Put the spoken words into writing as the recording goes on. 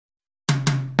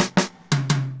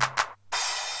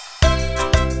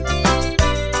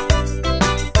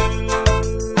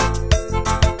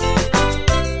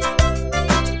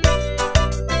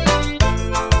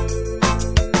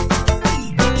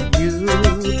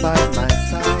by my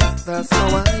side, that's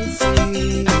how I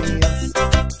see us.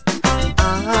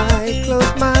 I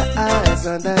close my eyes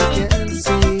and I can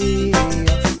see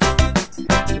us.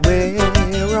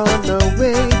 We're on the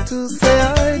way to say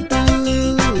I do.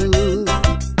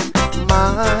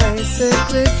 My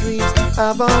sacred dreams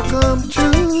have all come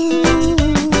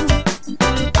true.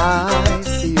 I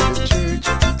see the church,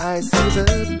 I see the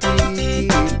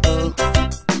people.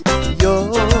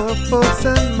 Your folks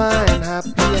and mine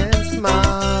happy and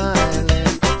smiling.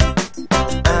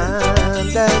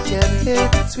 And I can hear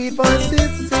sweet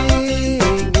voices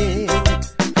singing,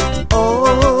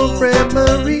 oh, Ave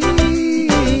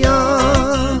Maria,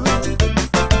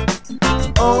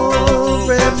 oh,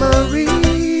 Ave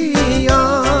Maria.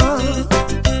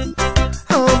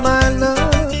 Oh, my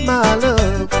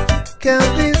love, can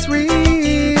this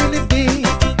really be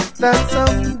that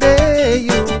someday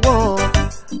you walk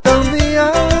down the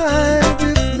aisle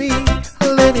with me?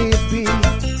 Let it be,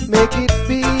 make it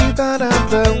be that I'm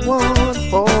the one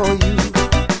for you.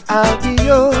 I'll be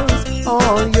yours,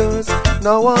 all yours,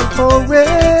 now and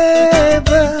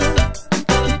forever.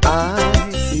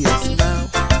 I see us now,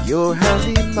 your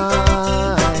hand in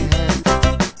my hand.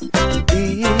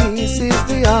 This is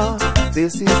the hour,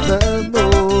 this is the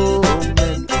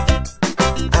moment,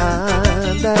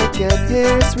 and I can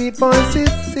hear sweet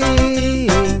voices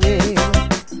singing,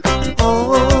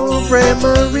 oh, Ave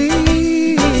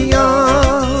Maria,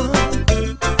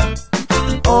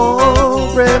 oh,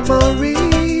 Ave Maria.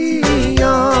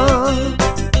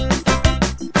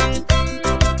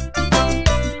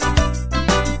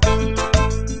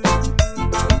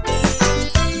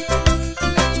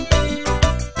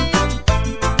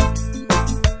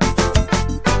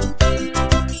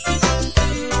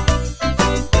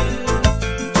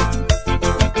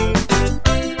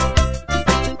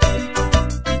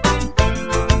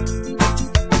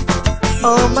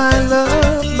 Oh, my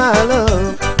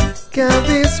love, can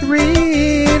this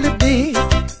really be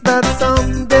that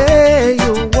someday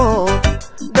you walk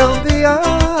down the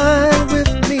aisle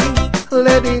with me?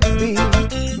 Let it be,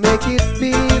 make it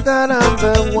be that I'm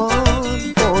the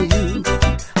one for you.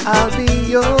 I'll be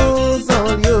yours,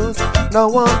 all yours, now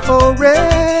and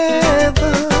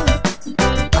forever.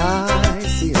 I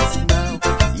see us now,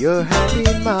 your hand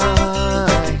in my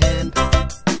hand.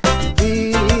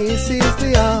 This is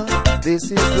the hour, this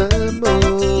is the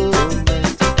moment,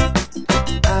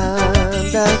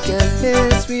 and I can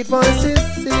hear sweet voices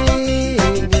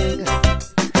singing,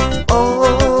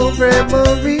 oh, Ave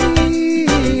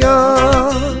Maria,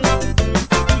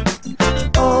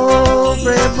 oh,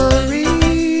 Ave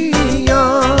Maria.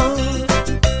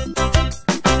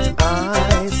 I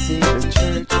see the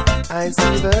church, I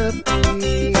see the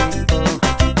people.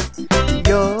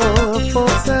 Your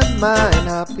folks and mine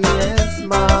happy and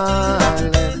smile.